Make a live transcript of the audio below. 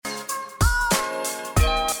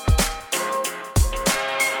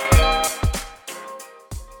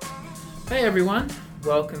Hey everyone,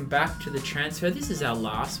 welcome back to The Transfer. This is our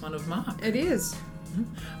last one of Mark. It is.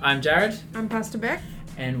 I'm Jared. I'm Pastor Beck.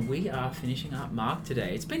 And we are finishing up Mark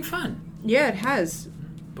today. It's been fun. Yeah, it has.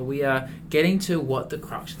 But we are getting to what the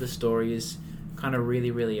crux of the story is kind of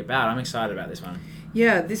really about. I'm excited about this one.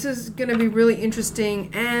 Yeah, this is going to be really interesting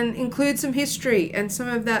and include some history and some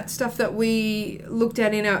of that stuff that we looked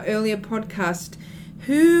at in our earlier podcast.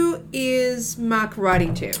 Who is Mark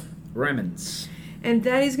writing to? Romans. And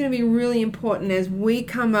that is going to be really important as we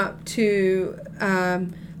come up to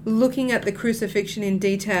looking at the crucifixion in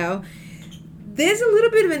detail. There's a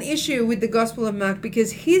little bit of an issue with the Gospel of Mark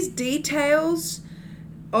because his details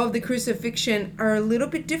of the crucifixion are a little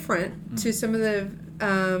bit different to some of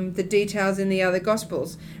the details in the other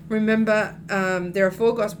Gospels. Remember, there are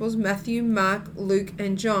 4 Gospels, Matthew, Mark, Luke,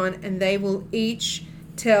 and John, and they will each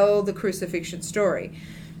tell the crucifixion story.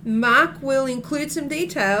 Mark will include some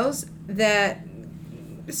details that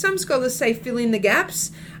some scholars say fill in the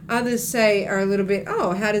gaps. Others say are a little bit,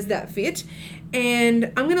 how does that fit?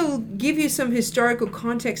 And I'm going to give you some historical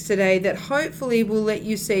context today that hopefully will let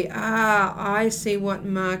you see, I see what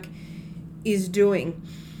Mark is doing.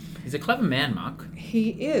 He's a clever man, Mark.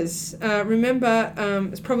 He is. Remember,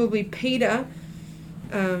 it's probably Peter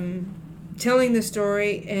telling the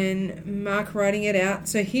story and Mark writing it out.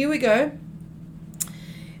 So here we go.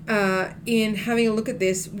 In having a look at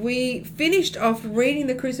this, we finished off reading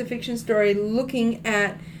the crucifixion story looking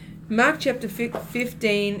at Mark chapter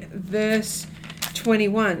 15, verse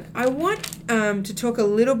 21. I want to talk a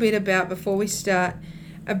little bit about, before we start,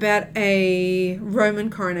 about a Roman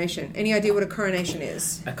coronation. Any idea what a coronation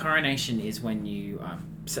is? A coronation is when you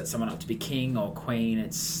set someone up to be king or queen.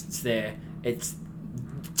 It's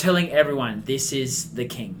telling everyone this is the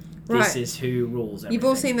king. This is who rules everything. You've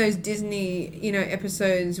all seen those Disney,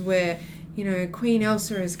 episodes where, Queen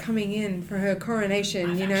Elsa is coming in for her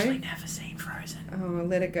coronation, I've actually never seen Frozen. Oh,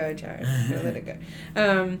 let it go, Jared. Let it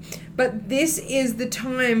go. But this is the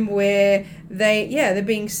time where they're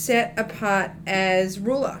being set apart as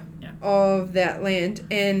ruler of that land.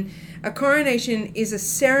 And a coronation is a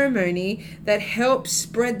ceremony that helps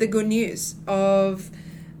spread the good news of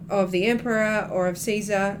the emperor or of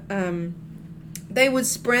Caesar. They would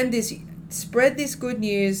spread this good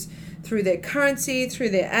news through their currency, through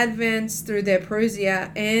their advents, through their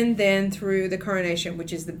parousia, and then through the coronation,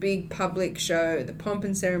 which is the big public show, the pomp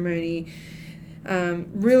and ceremony,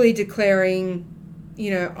 really declaring,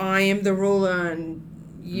 I am the ruler and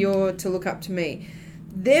you're to look up to me.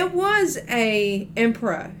 There was a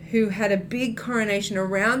emperor who had a big coronation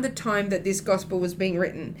around the time that this gospel was being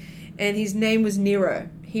written, and his name was Nero.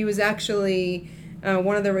 He was actually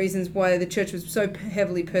one of the reasons why the church was so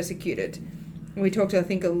heavily persecuted. We talked, I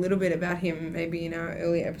think, a little bit about him maybe in our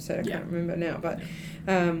earlier episode. I can't remember now. But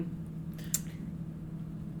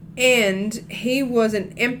and he was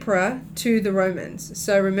an emperor to the Romans.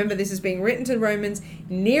 So remember, this is being written to the Romans.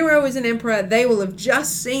 Nero is an emperor. They will have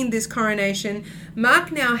just seen this coronation.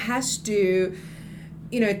 Mark now has to,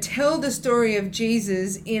 tell the story of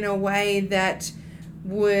Jesus in a way that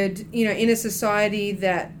would, in a society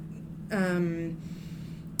that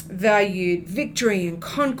valued victory and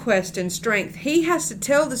conquest and strength. He has to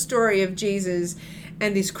tell the story of Jesus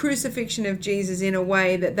and this crucifixion of Jesus in a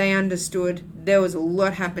way that they understood there was a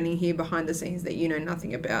lot happening here behind the scenes that you know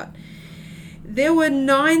nothing about. There were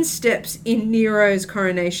 9 steps in Nero's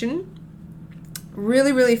coronation.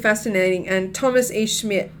 Really fascinating. And Thomas E.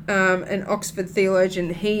 Schmidt, an Oxford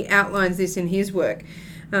theologian, he outlines this in his work.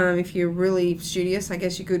 If you're really studious, I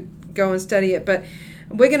guess you could go and study it. But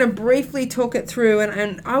we're going to briefly talk it through,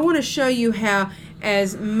 and I want to show you how,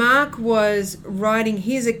 as Mark was writing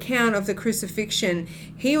his account of the crucifixion,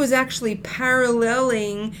 he was actually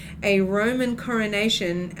paralleling a Roman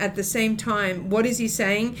coronation at the same time. What is he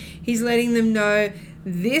saying? He's letting them know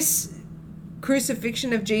this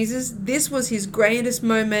crucifixion of Jesus, this was his greatest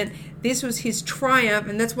moment, this was his triumph,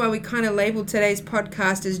 and that's why we kind of labeled today's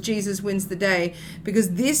podcast as Jesus Wins the Day,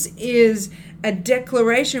 because this is a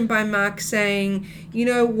declaration by Mark saying,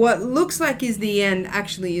 what looks like is the end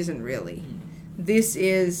actually isn't really. This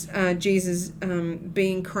is Jesus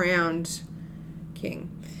being crowned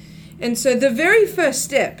king. And so the very first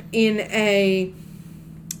step in a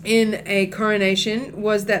coronation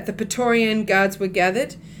was that the Praetorian guards were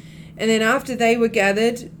gathered. And then after they were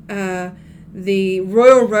gathered, the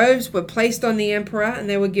royal robes were placed on the emperor, and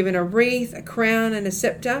they were given a wreath, a crown, and a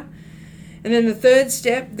scepter. And then the third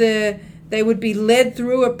step, they would be led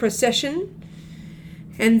through a procession.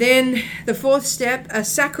 And then the fourth step, a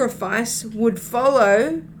sacrifice would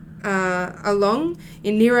follow along.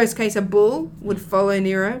 In Nero's case, a bull would follow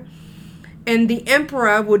Nero. and the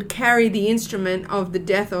emperor would carry the instrument of the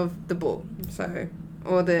death of the bull,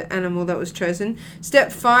 or the animal that was chosen.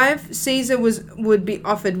 Step 5, Caesar would be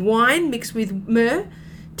offered wine mixed with myrrh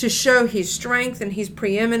to show his strength and his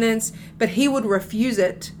preeminence, but he would refuse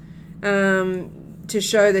it to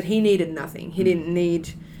show that he needed nothing. He didn't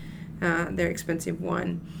need their expensive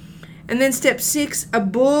wine. And then step 6, a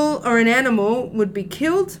bull or an animal would be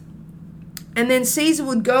killed, and then Caesar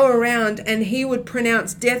would go around and he would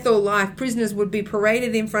pronounce death or life. Prisoners would be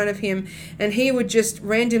paraded in front of him, and he would just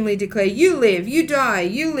randomly declare, you live, you die,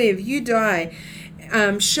 you live, you die,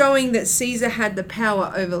 showing that Caesar had the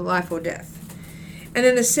power over life or death. And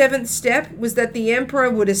then the 7th step was that the emperor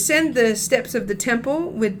would ascend the steps of the temple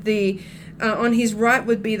with on his right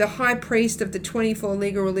would be the high priest of the 24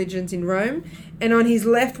 legal religions in Rome, and on his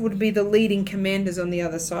left would be the leading commanders on the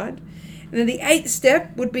other side. And then the 8th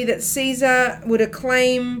step would be that Caesar would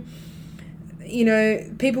acclaim,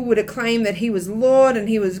 people would acclaim that he was Lord and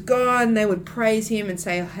he was God, and they would praise him and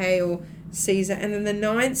say, Hail Caesar. And then the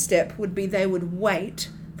 9th step would be they would wait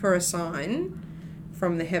for a sign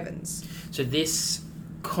from the heavens. So this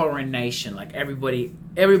coronation, like everybody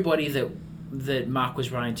that Mark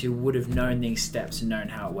was writing to would have known these steps and known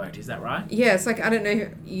how it worked. Is that right? Yeah, it's like, I don't know,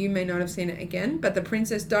 you may not have seen it again, but the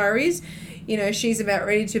Princess Diaries, she's about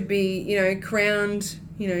ready to be, crowned,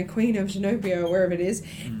 Queen of Zenobia or wherever it is.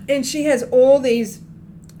 And she has all these,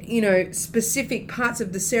 specific parts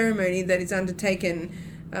of the ceremony that is undertaken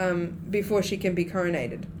before she can be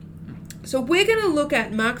coronated. So we're going to look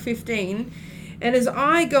at Mark 15, and as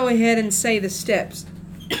I go ahead and say the steps,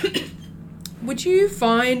 would you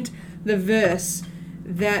find the verse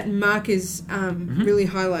that Mark is really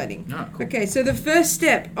highlighting? Oh, cool. Okay, so the first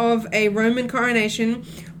step of a Roman coronation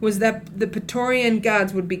was that the Praetorian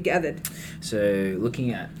Guards would be gathered. So looking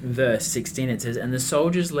at verse 16, it says, and the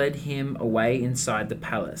soldiers led him away inside the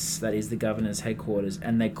palace, that is the governor's headquarters,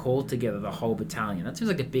 and they called together the whole battalion. That seems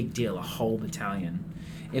like a big deal, a whole battalion.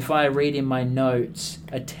 If I read in my notes,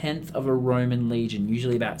 1/10 of a Roman legion,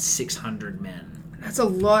 usually about 600 men. That's a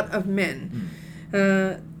lot of men.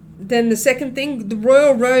 Then the second thing, the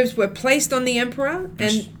royal robes were placed on the emperor,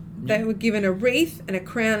 and they were given a wreath and a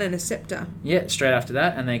crown and a scepter. Yeah, straight after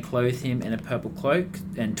that, and they clothed him in a purple cloak,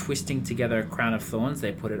 and twisting together a crown of thorns,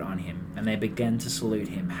 they put it on him, and they began to salute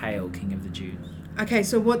him, Hail, King of the Jews. Okay,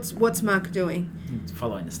 so what's Mark doing? He's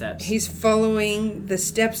following the steps. He's following the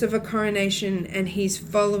steps of a coronation, and he's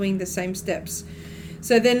following the same steps.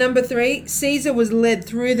 So then number 3, Caesar was led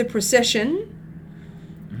through the procession.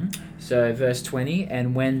 So verse 20,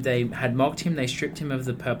 and when they had mocked him, they stripped him of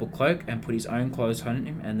the purple cloak and put his own clothes on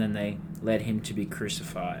him, and then they led him to be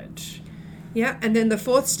crucified. Yeah, and then the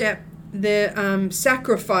 4th step, the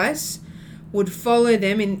sacrifice would follow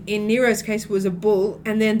them. In Nero's case was a bull,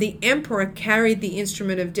 and then the emperor carried the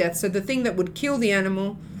instrument of death. So the thing that would kill the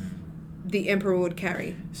animal, the emperor would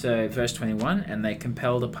carry. So verse 21, and they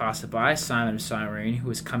compelled a passerby, Simon of Cyrene, who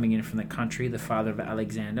was coming in from the country, the father of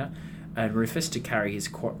Alexander, and Rufus, to carry his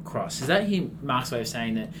cross. Is that Mark's way of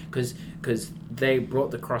saying that because they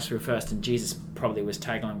brought the cross through first and Jesus probably was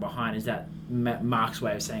tagging along behind? Is that Mark's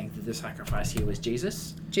way of saying that the sacrifice here was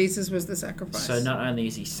Jesus? Jesus was the sacrifice. So not only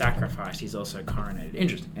is he sacrificed, he's also coronated.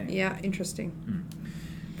 Interesting. Anyway. Yeah, interesting.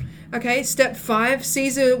 Okay, step 5,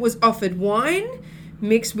 Caesar was offered wine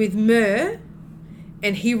mixed with myrrh,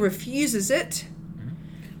 and he refuses it.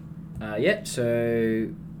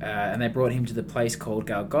 And they brought him to the place called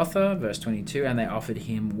Golgotha, verse 22, and they offered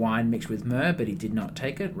him wine mixed with myrrh, but he did not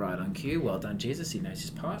take it. Right on cue. Well done, Jesus. He knows his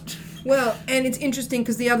part. Well, and it's interesting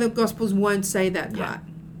because the other Gospels won't say that part.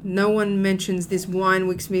 No one mentions this wine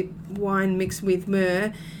mixed with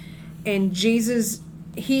myrrh. And Jesus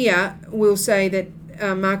here will say that,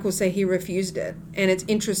 Mark will say he refused it. And it's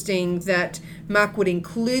interesting that Mark would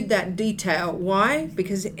include that detail. Why?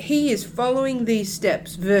 Because he is following these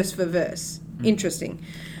steps verse for verse. Interesting.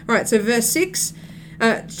 All right, so verse 6,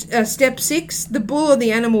 step 6, the bull or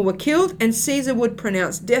the animal were killed, and Caesar would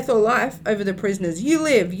pronounce death or life over the prisoners. You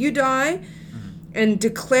live, you die, and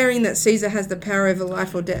declaring that Caesar has the power over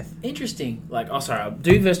life or death. Interesting. I'll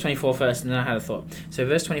do verse 24 first, and then I had a thought. So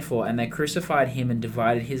verse 24, and they crucified him and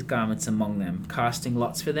divided his garments among them, casting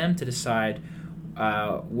lots for them to decide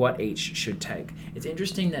what each should take. It's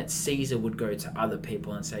interesting that Caesar would go to other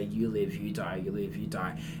people and say, you live, you die, you live, you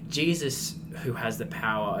die. Jesus, who has the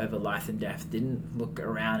power over life and death, didn't look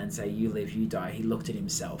around and say, you live, you die. He looked at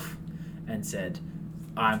himself and said,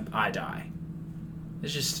 I die.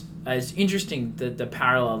 It's interesting the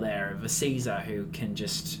parallel there of a Caesar who can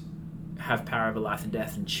just have power over life and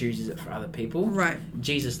death and chooses it for other people. Right.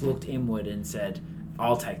 Jesus looked inward and said,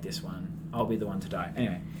 I'll take this one. I'll be the one to die.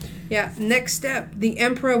 Anyway. Yeah, next step. The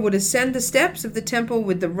emperor would ascend the steps of the temple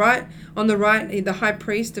with on the right, the high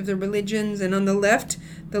priest of the religions, and on the left,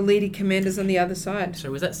 the leading commanders on the other side. So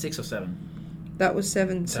was that 6 or 7? That was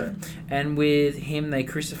 7. So, and with him they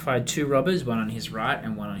crucified 2 robbers, one on his right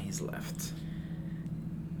and one on his left.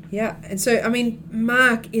 Yeah, and so, I mean,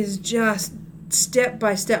 Mark is just step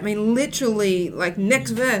by step. I mean, literally, like,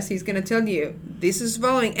 next verse, he's going to tell you, this is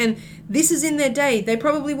following. And this is in their day. They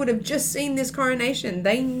probably would have just seen this coronation.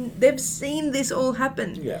 They've seen this all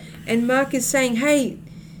happen. Yeah. And Mark is saying, hey,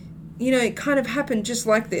 it kind of happened just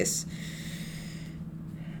like this.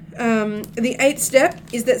 The 8th step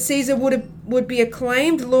is that Caesar would be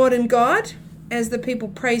acclaimed Lord and God as the people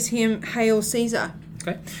praise him, Hail Caesar.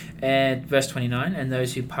 Okay. And verse 29, and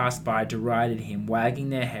those who passed by derided him, wagging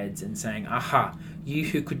their heads and saying, Aha, you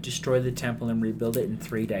who could destroy the temple and rebuild it in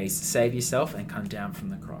 3 days, save yourself and come down from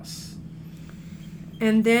the cross.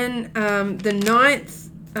 And then the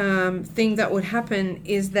 9th thing that would happen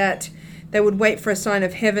is that they would wait for a sign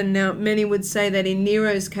of heaven. Now, many would say that in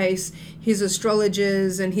Nero's case, his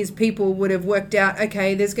astrologers and his people would have worked out,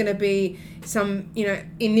 okay, there's going to be some,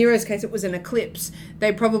 in Nero's case, it was an eclipse.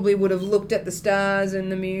 They probably would have looked at the stars and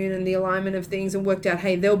the moon and the alignment of things and worked out,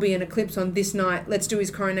 hey, there'll be an eclipse on this night. Let's do his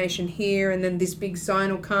coronation here, and then this big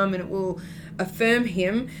sign will come and it will affirm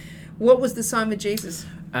him. What was the sign with Jesus?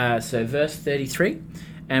 So verse 33,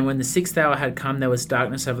 and when the 6th hour had come, there was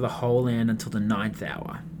darkness over the whole land until the 9th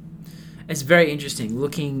hour. It's very interesting.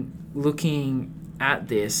 Looking at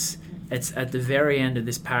this, it's at the very end of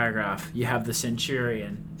this paragraph, you have the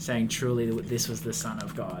centurion saying, truly, this was the Son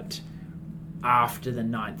of God, after the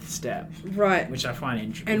 9th step. Right. Which I find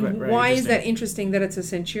interesting. And why is that interesting that it's a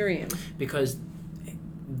centurion? Because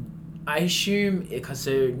I assume,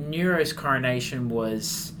 so Nero's coronation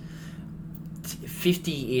was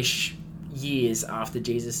 50-ish years after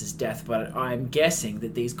Jesus' death, but I'm guessing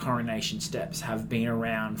that these coronation steps have been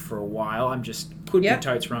around for a while. I'm just could be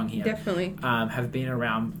totes wrong here. Definitely. Have been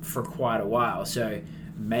around for quite a while. So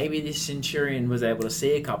maybe this centurion was able to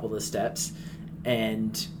see a couple of steps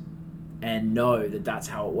and know that that's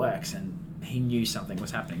how it works, and he knew something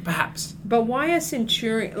was happening, perhaps. But why a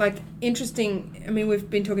centurion? Like, interesting. I mean, we've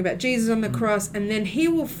been talking about Jesus on the cross, and then he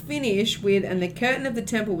will finish with, and the curtain of the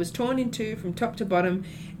temple was torn in two from top to bottom.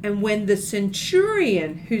 And when the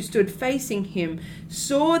centurion who stood facing him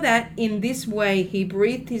saw that in this way he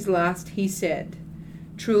breathed his last, he said,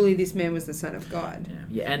 truly this man was the Son of God.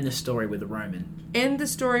 Yeah, and the story with the Roman. And the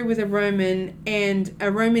story with a Roman, and a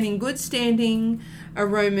Roman in good standing, a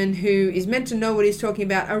Roman who is meant to know what he's talking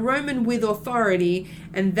about, a Roman with authority,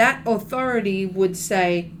 and that authority would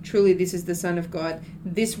say, truly this is the Son of God.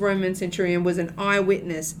 This Roman centurion was an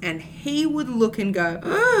eyewitness, and he would look and go,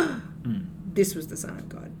 this was the Son of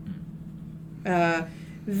God.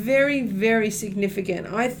 Very, very significant.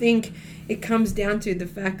 I think it comes down to the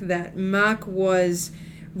fact that Mark was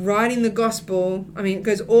writing the gospel. I mean, it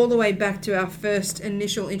goes all the way back to our first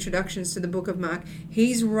initial introductions to the book of Mark.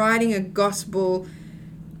 He's writing a gospel.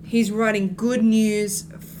 He's writing good news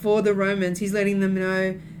for the Romans. He's letting them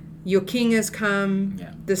know your king has come.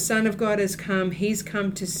 Yeah. The Son of God has come. He's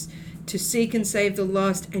come to seek and save the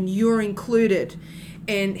lost, and you're included.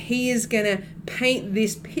 And he is going to paint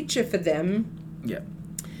this picture for them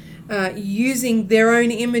using their own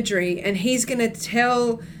imagery. And he's going to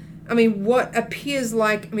tell, what appears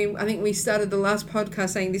like, I think we started the last podcast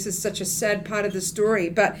saying this is such a sad part of the story.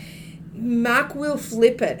 But Mark will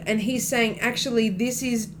flip it. And he's saying, actually, this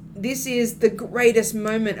is the greatest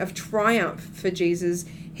moment of triumph for Jesus.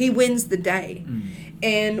 He wins the day.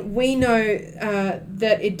 And we know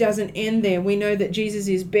that it doesn't end there. We know that Jesus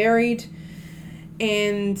is buried,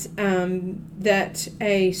 and that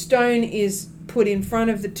a stone is put in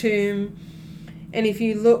front of the tomb. And if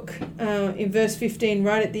you look in verse 15,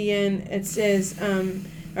 right at the end, it says,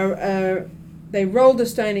 they rolled a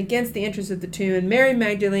stone against the entrance of the tomb, and Mary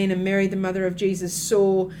Magdalene and Mary, the mother of Jesus,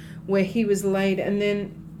 saw where he was laid. And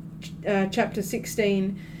then chapter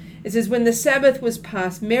 16, it says, when the Sabbath was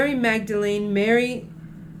past, Mary Magdalene, Mary,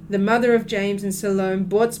 the mother of James, and Salome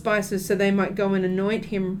bought spices so they might go and anoint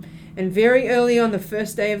him. And very early on the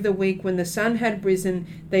first day of the week, when the sun had risen,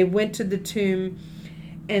 they went to the tomb,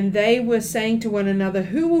 and they were saying to one another,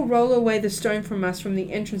 who will roll away the stone from us from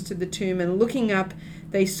the entrance to the tomb? And looking up,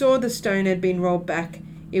 they saw the stone had been rolled back.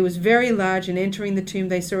 It was very large, and entering the tomb,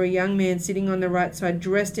 they saw a young man sitting on the right side,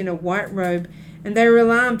 dressed in a white robe. And they were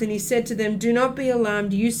alarmed, and he said to them, do not be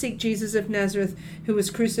alarmed. You seek Jesus of Nazareth, who was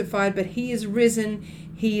crucified, but he is risen.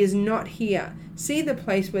 He is not here. See the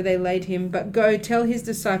place where they laid him, but go tell his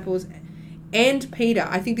disciples and Peter.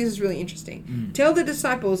 I think this is really interesting. Tell the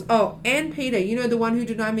disciples, and Peter, the one who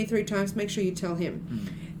denied me 3 times, make sure you tell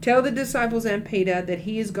him. Tell the disciples and Peter that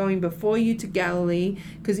he is going before you to Galilee.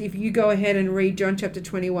 Because if you go ahead and read John chapter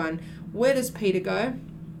 21, where does Peter go?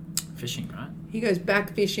 Fishing, right? He goes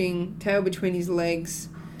back fishing, tail between his legs.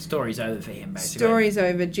 Story's over for him, basically. Story's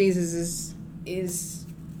over. Jesus is,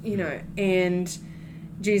 and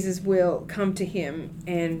Jesus will come to him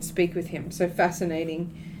and speak with him. So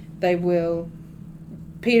fascinating.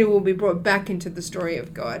 Peter will be brought back into the story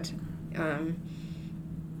of God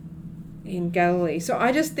in Galilee. So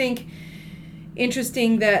I just think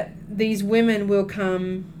interesting that these women will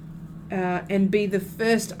come and be the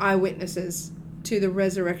first eyewitnesses to the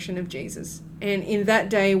resurrection of Jesus. And in that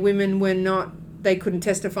day, women were not, they couldn't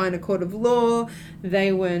testify in a court of law.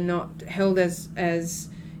 They were not held as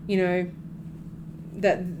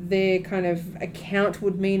that their kind of account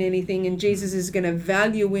would mean anything. And Jesus is going to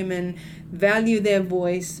value women, value their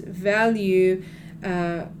voice, value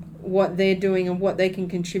what they're doing and what they can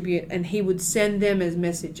contribute. And he would send them as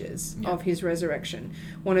messengers of his resurrection.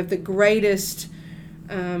 One of the greatest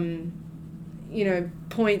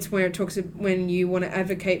points where it talks when you want to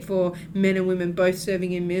advocate for men and women both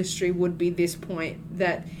serving in ministry would be this point,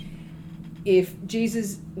 that if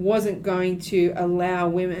Jesus wasn't going to allow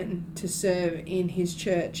women to serve in his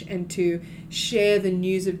church and to share the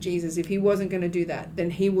news of Jesus, if he wasn't going to do that,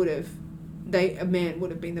 then a man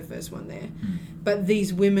would have been the first one there. But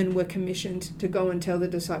these women were commissioned to go and tell the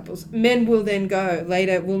disciples. Men will then go.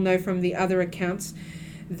 Later we'll know from the other accounts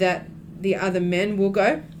that the other men will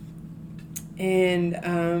go. And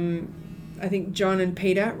I think John and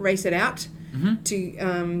Peter race it out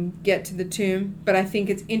to get to the tomb. But I think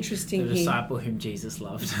it's interesting The disciple whom Jesus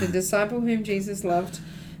loved. The disciple whom Jesus loved.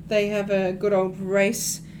 They have a good old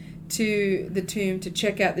race to the tomb to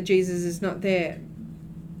check out that Jesus is not there.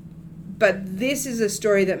 But this is a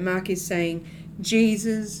story that Mark is saying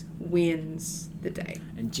Jesus wins the day.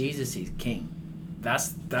 And Jesus is king. That's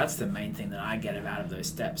the main thing that I get out of those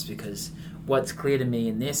steps, because what's clear to me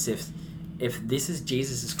in this, if this is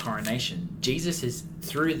Jesus' coronation, Jesus is,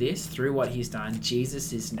 through what he's done,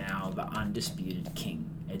 Jesus is now the undisputed king.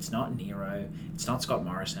 It's not Nero, it's not Scott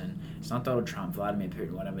Morrison, it's not Donald Trump, Vladimir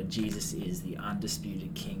Putin, whatever. Jesus is the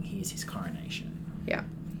undisputed king. He is his coronation. Yeah.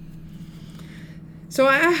 So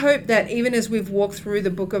I hope that even as we've walked through the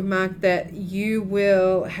book of Mark, that you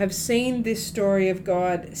will have seen this story of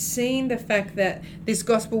God, seen the fact that this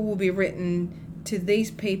gospel will be written to these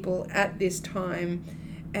people at this time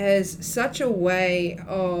as such a way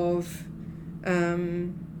of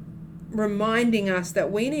reminding us that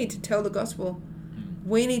we need to tell the gospel.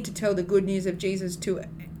 We need to tell the good news of Jesus to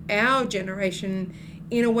our generation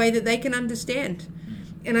in a way that they can understand.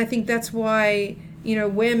 And I think that's why,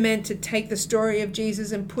 we're meant to take the story of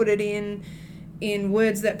Jesus and put it in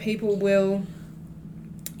words that people will,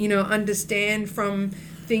 understand from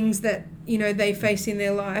things that, they face in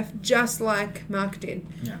their life, just like Mark did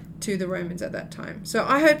to the Romans at that time. So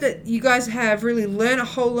I hope that you guys have really learned a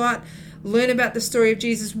whole lot, learn about the story of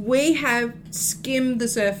Jesus. We have skimmed the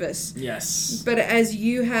surface. Yes. But as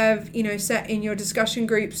you have, sat in your discussion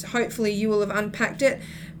groups, hopefully you will have unpacked it.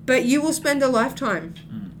 But you will spend a lifetime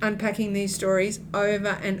unpacking these stories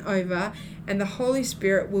over and over, and the Holy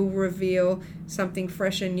Spirit will reveal something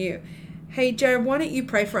fresh and new. Hey, Jared, why don't you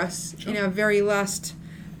pray for us in our very last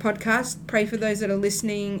podcast? Pray for those that are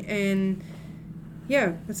listening, and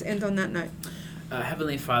let's end on that note.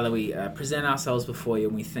 Heavenly Father, we present ourselves before you,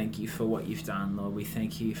 and we thank you for what you've done, Lord. We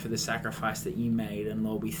thank you for the sacrifice that you made, and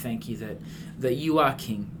Lord, we thank you that you are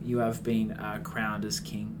King. You have been crowned as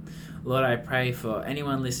King. Lord, I pray for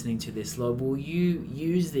anyone listening to this, Lord, will you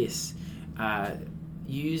use this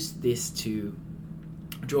to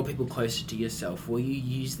draw people closer to yourself? Will you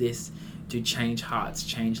use this to change hearts,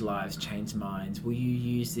 change lives, change minds? Will you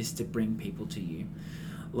use this to bring people to you?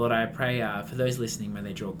 Lord, I pray for those listening, may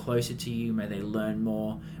they draw closer to you, may they learn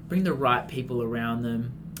more, bring the right people around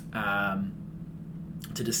them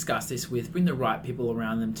to discuss this with, bring the right people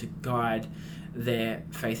around them to guide their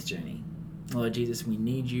faith journey. Lord Jesus, we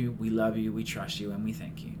need you, we love you, we trust you, and we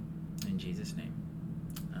thank you. In Jesus' name,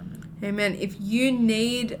 amen. Amen. If you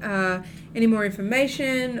need any more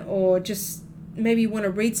information, or just maybe you want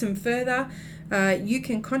to read some further, you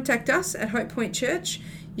can contact us at Hope Point Church.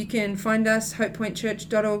 You can find us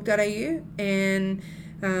hopepointchurch.org.au, and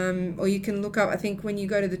or you can look up, I think when you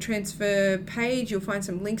go to the transfer page, you'll find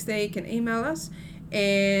some links there. You can email us,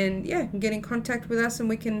 and get in contact with us, and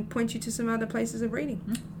we can point you to some other places of reading.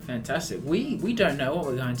 Fantastic. We don't know what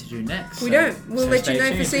we're going to do next. We don't. We'll let you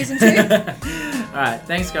know for season 2. All right.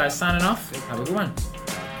 Thanks, guys. Signing off. Have a good one.